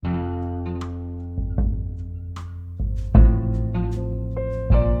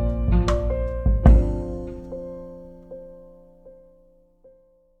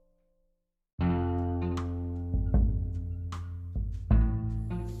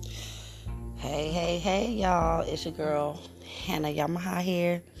Hey, y'all. It's your girl, Hannah Yamaha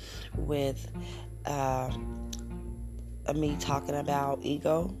here with uh, me talking about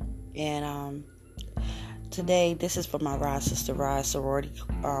ego. And today, this is for my Rise Sister Rise sorority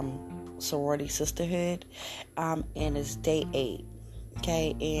sisterhood. And it's day 8.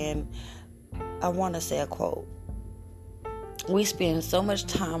 Okay, and I want to say a quote. We spend so much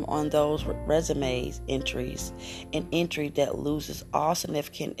time on those resumes entries, an entry that loses all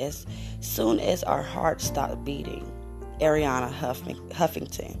significance as soon as our hearts stop beating. Ariana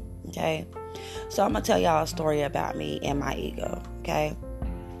Huffington. Okay, so I'm gonna tell y'all a story about me and my ego. Okay,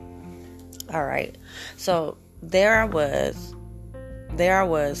 all right. So there I was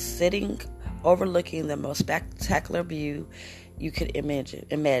sitting overlooking the most spectacular view you could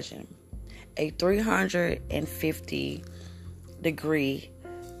imagine, a 350 degree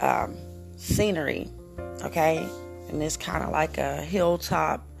scenery, okay, and it's kind of like a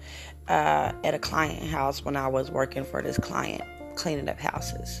hilltop at a client house when I was working for this client, cleaning up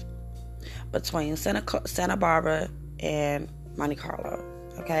houses between Santa Barbara and Monte Carlo,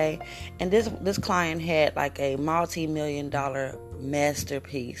 okay. And this client had like a multi-million-dollar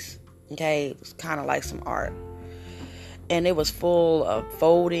masterpiece, okay. It was kind of like some art, and it was full of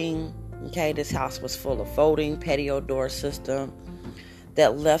folding. Okay, this house was full of folding patio door system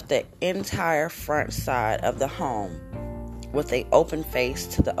that left the entire front side of the home with an open face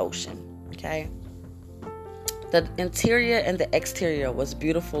to the ocean. Okay, the interior and the exterior was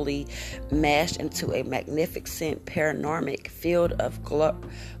beautifully mashed into a magnificent panoramic field of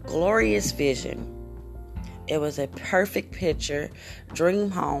glorious vision. It was a perfect picture, dream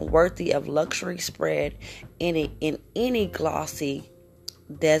home worthy of luxury spread in any glossy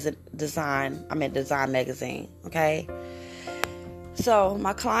design magazine. Okay, so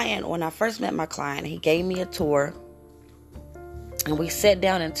when I first met my client, he gave me a tour, and we sat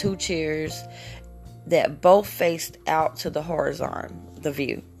down in 2 chairs that both faced out to the horizon, the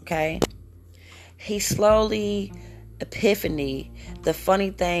view. Okay, he slowly epiphany the funny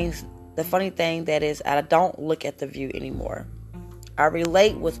thing that is, I don't look at the view anymore. I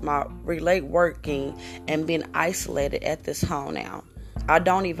relate working and being isolated at this home now. I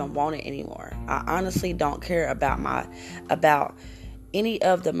don't even want it anymore. I honestly don't care about any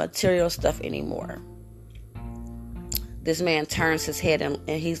of the material stuff anymore. This man turns his head and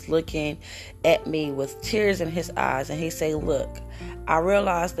he's looking at me with tears in his eyes, and he say, "Look, I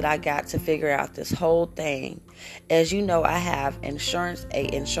realized that I got to figure out this whole thing. As you know, I have an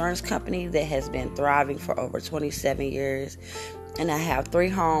insurance company that has been thriving for over 27 years, and I have 3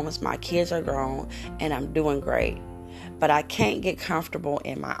 homes. My kids are grown, and I'm doing great. But I can't get comfortable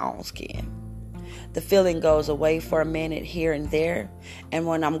in my own skin. The feeling goes away for a minute here and there, and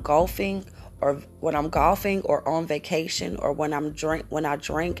when I'm golfing or on vacation, or when I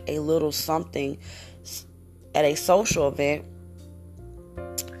drink a little something at a social event,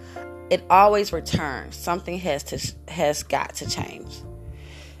 it always returns. Something has got to change."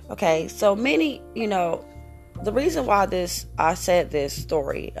 Okay, so many, the reason why I said this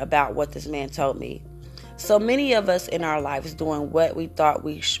story about what this man told me. So many of us in our lives doing what we thought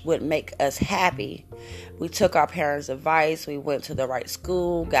would make us happy. We took our parents' advice. We went to the right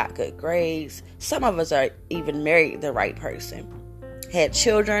school, got good grades. Some of us are even married the right person, had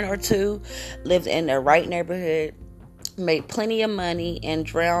children or 2, lived in the right neighborhood, made plenty of money, and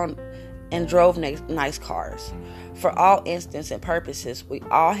drove nice cars. For all intents and purposes, we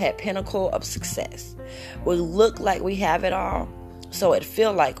all had pinnacle of success. We look like we have it all. So it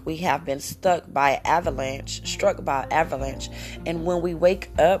feel like we have been struck by an avalanche. And when we wake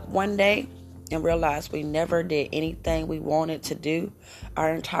up one day and realize we never did anything we wanted to do,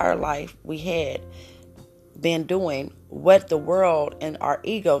 our entire life we had been doing what the world and our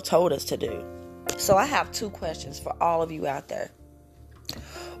ego told us to do. So I have 2 questions for all of you out there.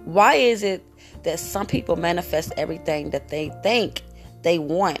 Why is it that some people manifest everything that they think they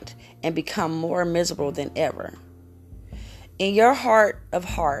want and become more miserable than ever? In your heart of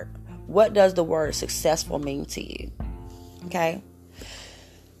heart, what does the word successful mean to you? Okay.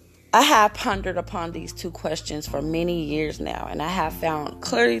 I have pondered upon these 2 questions for many years now, and I have found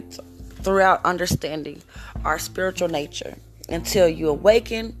clarity throughout understanding our spiritual nature until you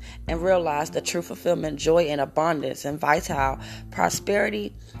awaken and realize the true fulfillment, joy, and abundance, and vital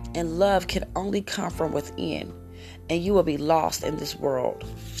prosperity and love can only come from within, and you will be lost in this world.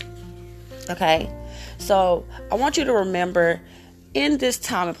 Okay, so I want you to remember, in this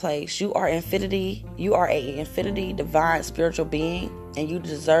time and place, you are infinity. You are a infinity, divine, spiritual being, and you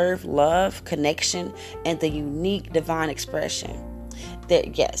deserve love, connection, and the unique divine expression.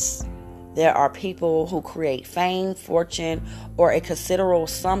 That yes, there are people who create fame, fortune, or a considerable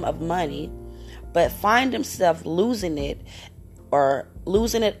sum of money but find themselves losing it or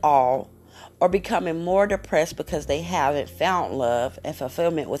losing it all, or becoming more depressed because they haven't found love and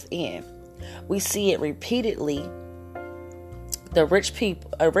fulfillment within. We see it repeatedly. The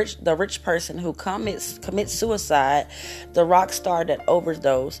rich person who commits suicide, the rock star that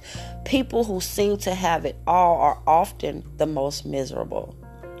overdose, people who seem to have it all are often the most miserable.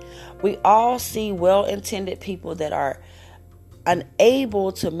 We all see well-intended people that are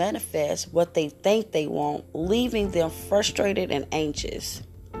unable to manifest what they think they want, leaving them frustrated and anxious.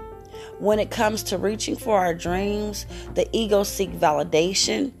 When it comes to reaching for our dreams, the ego seeks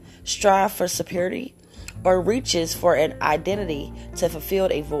validation, strive for superiority, or reaches for an identity to fulfill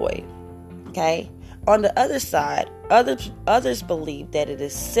a void. Okay? On the other side, others believe that it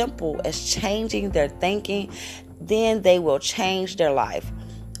is simple as changing their thinking, then they will change their life,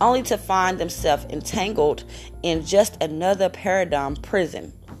 only to find themselves entangled in just another paradigm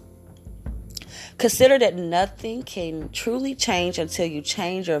prison. Consider that nothing can truly change until you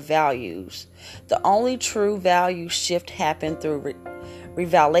change your values. The only true value shift happens through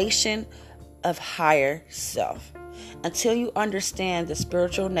revelation of higher self. Until you understand the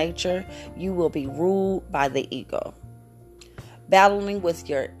spiritual nature, you will be ruled by the ego, battling with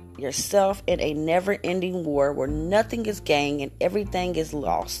yourself in a never-ending war where nothing is gained and everything is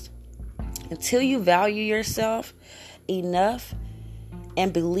lost. Until you value yourself enough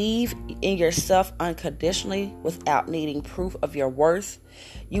and believe in yourself unconditionally without needing proof of your worth,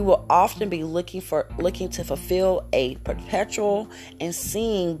 you will often be looking to fulfill a perpetual and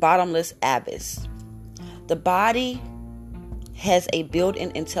seeing bottomless abyss. The body has a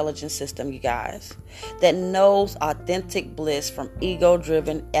built-in intelligence system, you guys, that knows authentic bliss from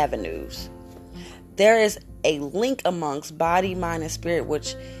ego-driven avenues. There is a link amongst body, mind, and spirit,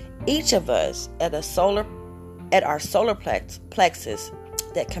 which each of us at our solar plexus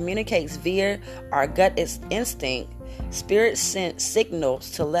that communicates via our gut instinct. Spirit sent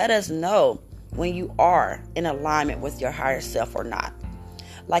signals to let us know when you are in alignment with your higher self or not,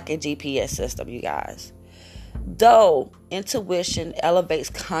 like a GPS system, you guys. Though intuition elevates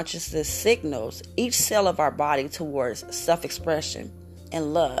consciousness signals each cell of our body towards self-expression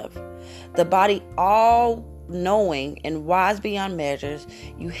and love, the body all knowing and wise beyond measures,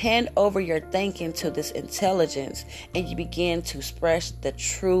 you hand over your thinking to this intelligence and you begin to express the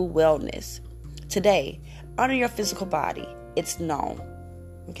true wellness. Today, under your physical body, it's known.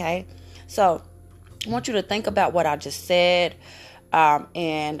 Okay? So, I want you to think about what I just said,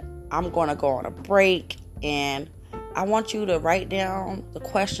 and I'm going to go on a break, and I want you to write down the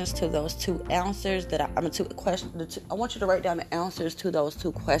questions to those two answers that I want you to write down the answers to those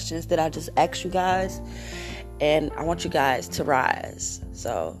two questions that I just asked you guys. And I want you guys to rise.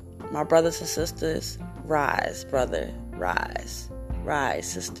 So, my brothers and sisters, rise, brother, rise.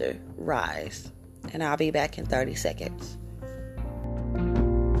 Rise, sister, rise. And I'll be back in 30 seconds.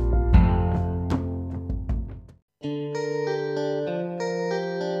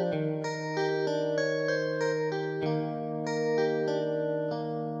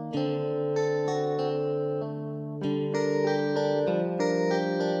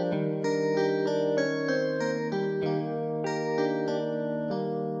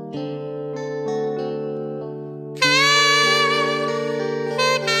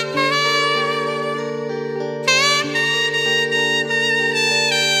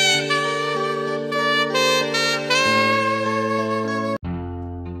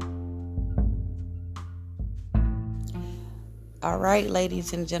 All right,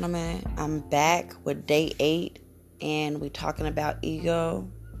 ladies and gentlemen, I'm back with day 8, and we're talking about ego.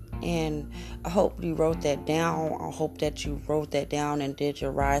 And I hope you wrote that down. I hope that you wrote that down and did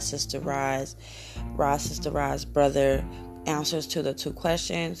your rise, sister, rise, sister, rise, brother, answers to the two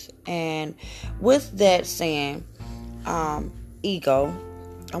questions. And with that saying, ego,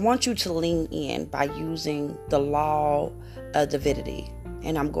 I want you to lean in by using the law of divinity.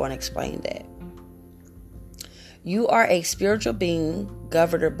 And I'm going to explain that. You are a spiritual being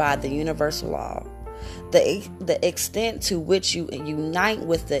governed by the universal law. The extent to which you unite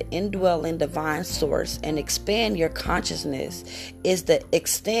with the indwelling divine source and expand your consciousness is the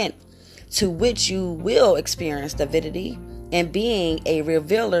extent to which you will experience divinity and being a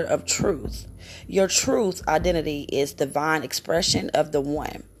revealer of truth. Your truth identity is divine expression of the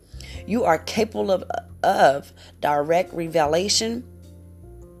one. You are capable of direct revelation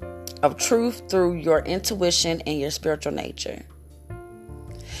of truth through your intuition and your spiritual nature.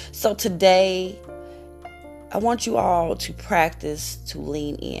 So today, I want you all to practice to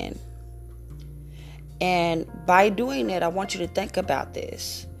lean in. And by doing that, I want you to think about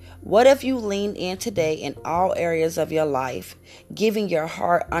this. What if you lean in today in all areas of your life, giving your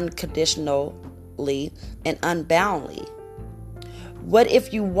heart unconditional uncontrollably and unboundly? What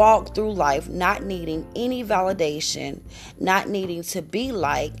if you walk through life not needing any validation, not needing to be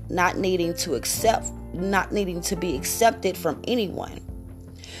liked, not needing to be accepted from anyone?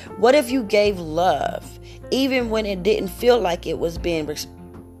 What if you gave love even when it didn't feel like it was being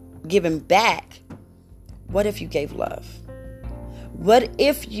given back? What if you gave love? What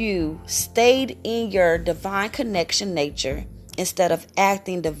if you stayed in your divine connection nature instead of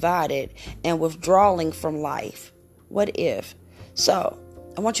acting divided and withdrawing from life? What if? So,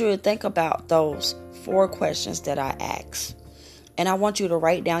 I want you to think about those 4 questions that I asked. And I want you to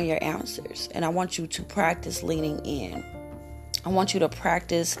write down your answers. And I want you to practice leaning in. I want you to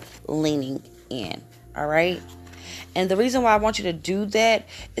practice leaning in. All right? And the reason why I want you to do that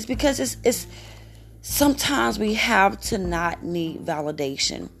is because it's sometimes we have to not need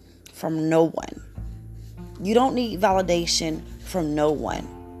validation from no one. You don't need validation from no one.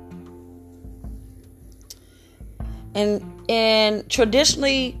 And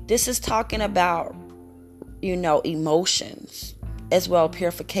traditionally, this is talking about, emotions as well,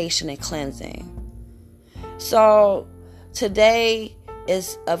 purification and cleansing. So today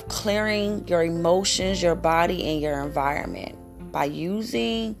is of clearing your emotions, your body, and your environment by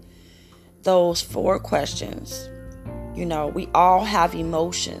using those 4 questions. We all have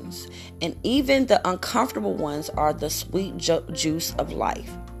emotions, and even the uncomfortable ones are the sweet juice of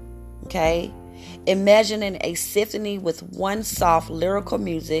life. Okay? Imagining a symphony with one soft lyrical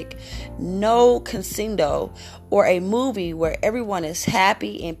music, no crescendo, or a movie where everyone is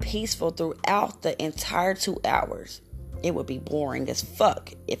happy and peaceful throughout the entire 2 hours. It would be boring as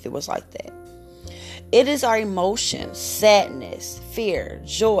fuck if it was like that. It is our emotions, sadness, fear,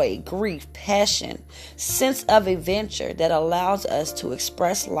 joy, grief, passion, sense of adventure that allows us to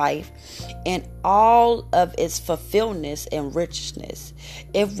express life in all of its fulfillment and richness.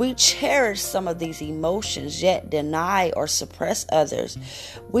 If we cherish some of these emotions yet deny or suppress others,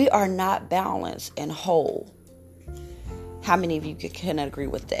 we are not balanced and whole. How many of you can agree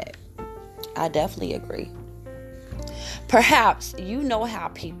with that? I definitely agree. Perhaps you know how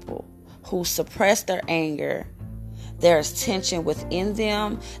people who suppress their anger, there is tension within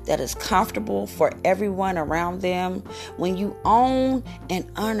them that is comfortable for everyone around them. When you own and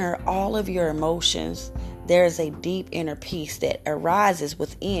honor all of your emotions, there is a deep inner peace that arises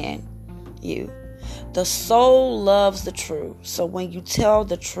within you. The soul loves the truth. So when you tell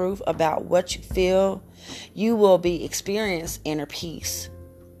the truth about what you feel, you will be experiencing inner peace.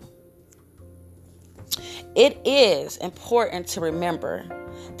 It is important to remember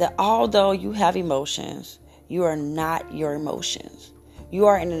that although you have emotions, you are not your emotions. You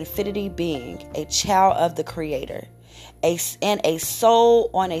are an infinity being, a child of the Creator, and a soul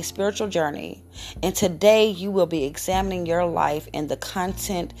on a spiritual journey. And today you will be examining your life and the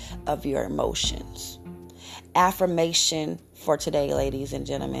content of your emotions. Affirmation for today, ladies and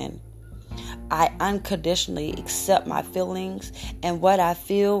gentlemen. I unconditionally accept my feelings, and what I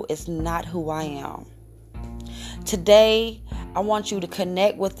feel is not who I am. Today, I want you to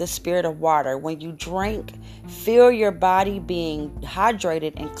connect with the spirit of water. When you drink, feel your body being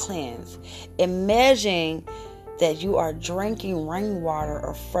hydrated and cleansed. Imagine that you are drinking rainwater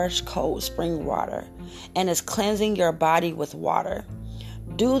or fresh, cold spring water, and it's cleansing your body with water.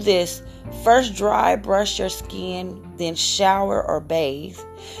 Do this. First dry brush your skin, then shower or bathe,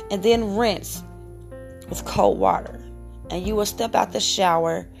 and then rinse with cold water. And you will step out the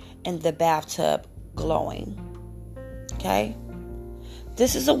shower and the bathtub glowing. Okay?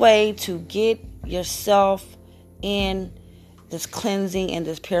 This is a way to get yourself in this cleansing and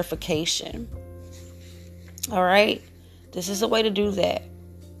this purification. All right? This is a way to do that.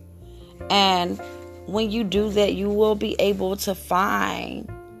 And when you do that, you will be able to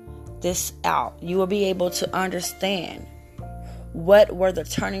find this out. You will be able to understand what were the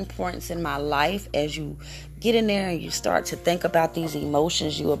turning points in my life. As you get in there and you start to think about these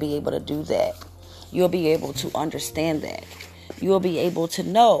emotions, you will be able to do that. You'll be able to understand that. You will be able to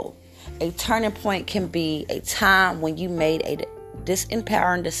know a turning point can be a time when you made a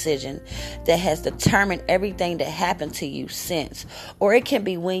disempowering decision that has determined everything that happened to you since. Or it can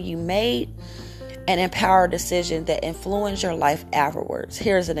be when you made an empowered decision that influenced your life afterwards.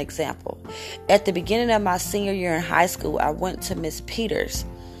 Here's an example. At the beginning of my senior year in high school, I went to Miss Peters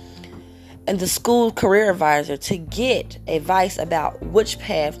and the school career advisor to get advice about which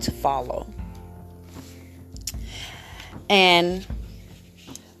path to follow. And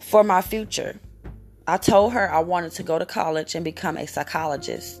for my future, I told her I wanted to go to college and become a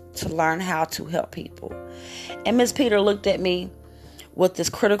psychologist to learn how to help people. And Miss Peter looked at me with this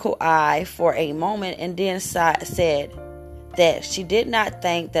critical eye for a moment and then said, that she did not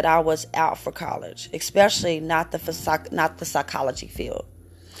think that I was out for college, especially not the psychology field.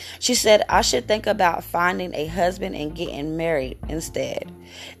 She said I should think about finding a husband and getting married instead.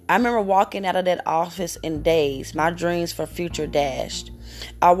 I remember walking out of that office in daze, my dreams for future dashed.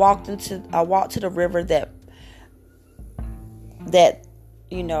 I walked to the river that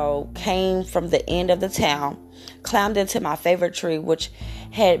came from the end of the town, climbed into my favorite tree, which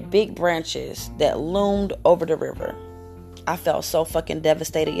had big branches that loomed over the river. I felt so fucking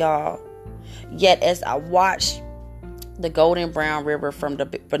devastated, y'all. Yet as I watched the golden brown river from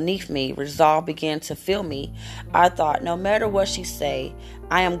beneath me, resolve began to fill me. I thought, no matter what she say,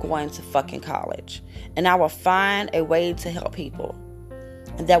 I am going to fucking college, and I will find a way to help people.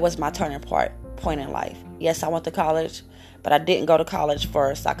 And that was my turning point in life. Yes, I went to college, but I didn't go to college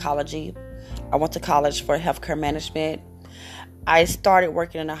for psychology. I went to college for healthcare management. I started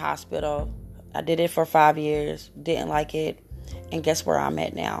working in a hospital. I did it for 5 years, didn't like it, and guess where I'm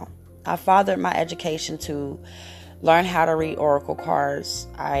at now? I fathered my education to learn how to read oracle cards.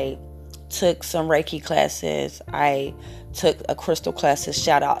 I took some Reiki classes. I took a crystal classes.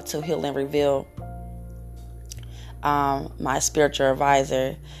 Shout out to Heal and Reveal, my spiritual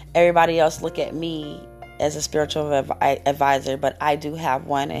advisor. Everybody else look at me as a spiritual advisor, but I do have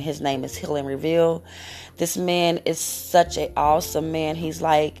one, and his name is Heal and Reveal. This man is such an awesome man. He's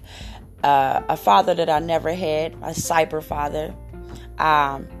like a father that I never had, a cyber father.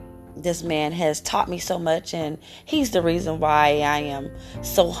 This man has taught me so much, and he's the reason why I am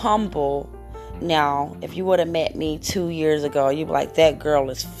so humble now. If you would have met me 2 years ago, you'd be like, that girl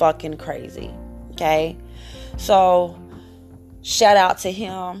is fucking crazy. Okay? So, shout out to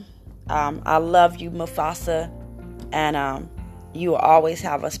him. I love you, Mufasa, and you will always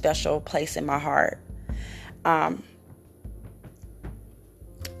have a special place in my heart.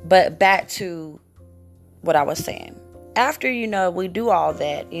 But back to what I was saying. After, we do all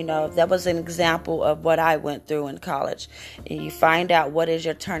that, that was an example of what I went through in college. And you find out what is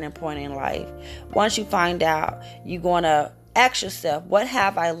your turning point in life. Once you find out, you're going to ask yourself, what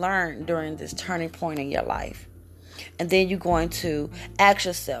have I learned during this turning point in your life? And then you're going to ask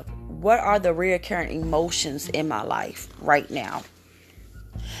yourself, what are the recurring emotions in my life right now?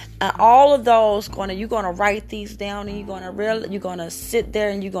 And all of those you're going to write these down, and you're going to sit there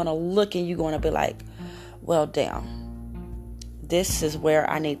and you're going to look, and you're going to be like, well, damn. This is where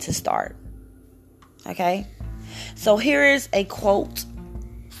I need to start. Okay? So here is a quote.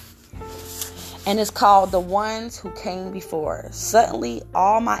 And it's called The Ones Who Came Before. Suddenly,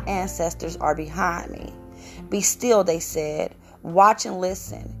 all my ancestors are behind me. Be still, they said. Watch and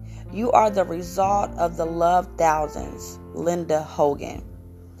listen. You are the result of the loved thousands. Linda Hogan.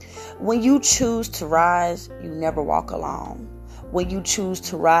 When you choose to rise, you never walk alone. When you choose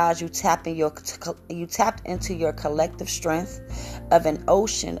to rise, you tapped into your collective strength of an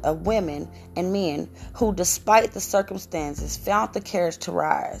ocean of women and men who, despite the circumstances, found the courage to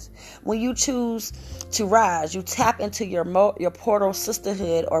rise. When you choose to rise, you tap into your portal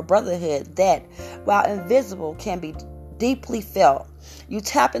sisterhood or brotherhood that, while invisible, can be deeply felt. You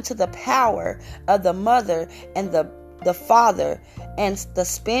tap into the power of the mother and the father and the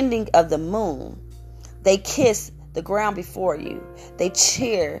spinning of the moon. They kiss the ground before you. They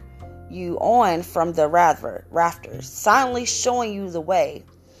cheer you on from the rafters, silently showing you the way.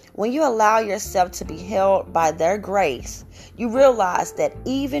 When you allow yourself to be held by their grace, you realize that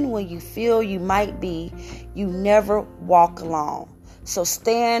even when you feel you might be, you never walk alone. So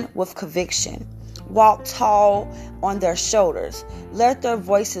stand with conviction. Walk tall on their shoulders. Let their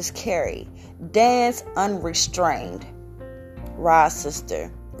voices carry. Dance unrestrained. Rise, sister,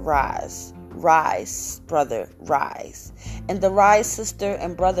 rise. Rise, brother, rise. And the rise, sister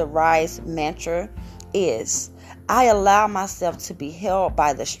and brother, rise mantra is, I allow myself to be held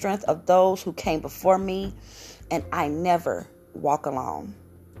by the strength of those who came before me, and I never walk alone.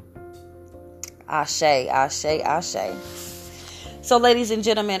 Ashe, ashe, ashe. So, ladies and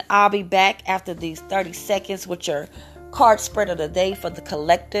gentlemen, I'll be back after these 30 seconds with your card spread of the day for the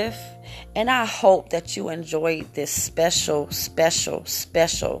collective. And I hope that you enjoyed this special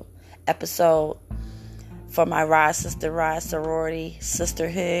episode for my Rise Sister Rise sorority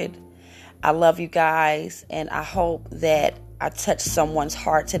sisterhood. I love you guys, and I hope that I touched someone's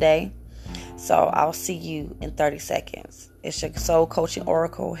heart today. So I'll see you in 30 seconds. It's your soul coaching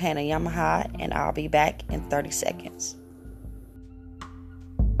oracle, Hannah Yamaha, and I'll be back in 30 seconds.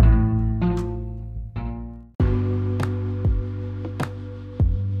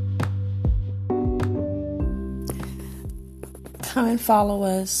 Come and follow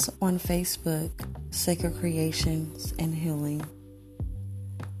us on Facebook, Sacred Creations and Healing.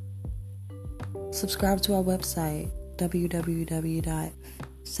 Subscribe to our website,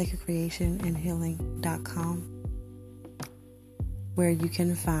 www.sacredcreationandhealing.com, where you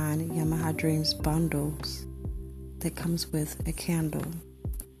can find Yamaha Dreams bundles that comes with a candle,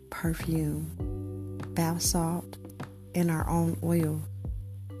 perfume, bath salt, and our own oil.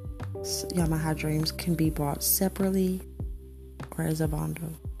 Yamaha Dreams can be bought separately or as a bundle.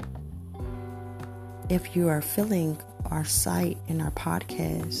 If you are feeling our site and our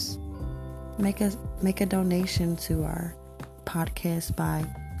podcast, make a donation to our podcast by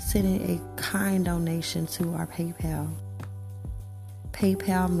sending a kind donation to our PayPal.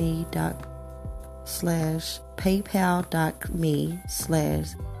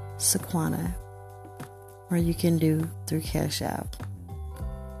 paypal.me/Sequana, or you can do through Cash App.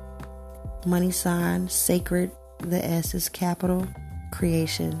 Money sign sacred, the S is capital,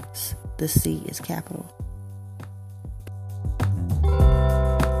 creations, the C is capital.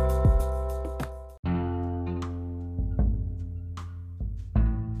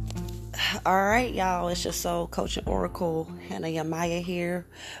 Alright, y'all, it's your soul coach and oracle, Hannah Yamaya here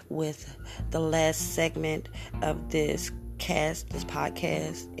with the last segment of this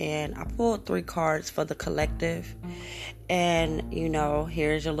podcast, and I pulled 3 cards for the collective. And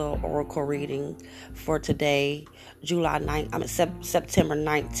here's your little oracle reading for today, September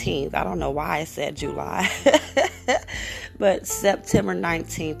 19th. I don't know why I said July, but September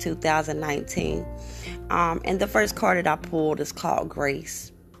 19th, 2019. And the first card that I pulled is called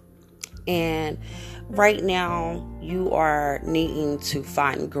Grace. And right now you are needing to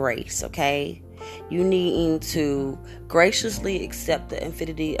find grace, okay? You needing to graciously accept the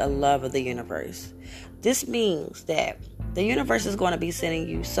infinity of love of the universe. This means that the universe is going to be sending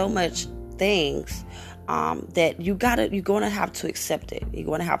you so much things that you're going to have to accept it. You're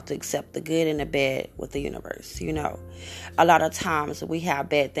going to have to accept the good and the bad with the universe. A lot of times we have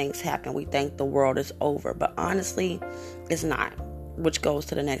bad things happen. We think the world is over, but honestly, it's not, which goes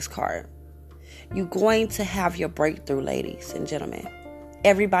to the next card. You're going to have your breakthrough, ladies and gentlemen.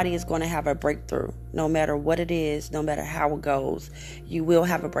 Everybody is going to have a breakthrough. No matter what it is, no matter how it goes, you will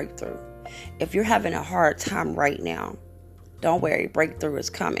have a breakthrough. If you're having a hard time right now, don't worry, breakthrough is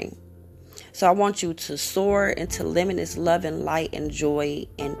coming. So I want you to soar into limitless love and light and joy,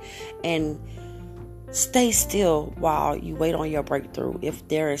 and stay still while you wait on your breakthrough. If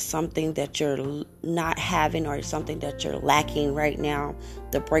there is something that you're not having or something that you're lacking right now,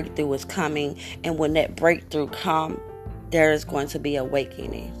 the breakthrough is coming. And when that breakthrough comes, there is going to be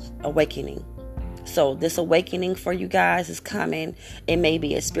awakening. So this awakening for you guys is coming. It may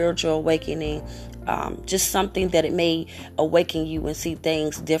be a spiritual awakening, just something that it may awaken you and see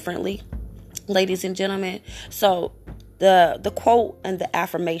things differently, ladies and gentlemen. So the quote and the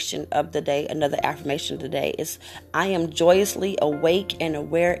affirmation of the day, another affirmation of the day, is, I am joyously awake and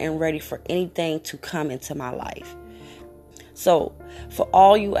aware and ready for anything to come into my life. So for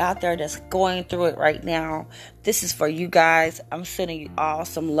all you out there that's going through it right now, this is for you guys. I'm sending you all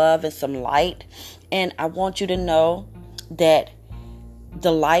some love and some light. And I want you to know that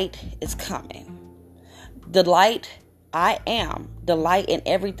the light is coming. The light, I am the light in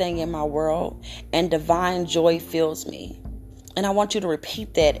everything in my world, and divine joy fills me. And I want you to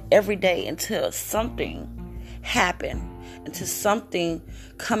repeat that every day until something happens, until something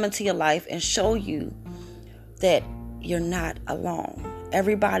come into your life and show you that you're not alone.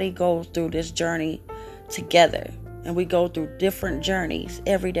 Everybody goes through this journey together, and we go through different journeys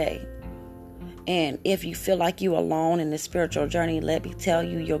every day. And if you feel like you're alone in this spiritual journey, let me tell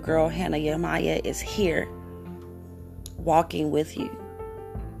you, your girl Hannah Yamaya is here walking with you.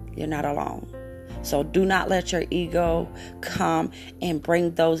 You're not alone. So do not let your ego come and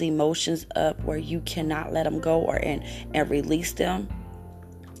bring those emotions up where you cannot let them go and release them.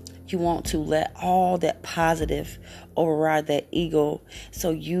 You want to let all that positive override that ego so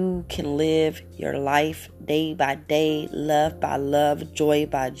you can live your life day by day, love by love, joy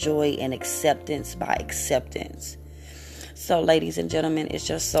by joy, and acceptance by acceptance. So, ladies and gentlemen, it's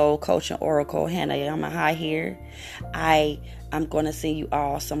your soul coach and oracle, Hannah Yamaha here. I'm going to send you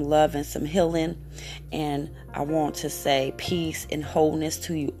all some love and some healing. And I want to say peace and wholeness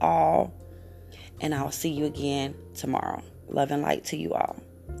to you all. And I'll see you again tomorrow. Love and light to you all.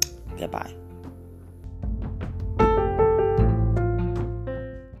 Goodbye.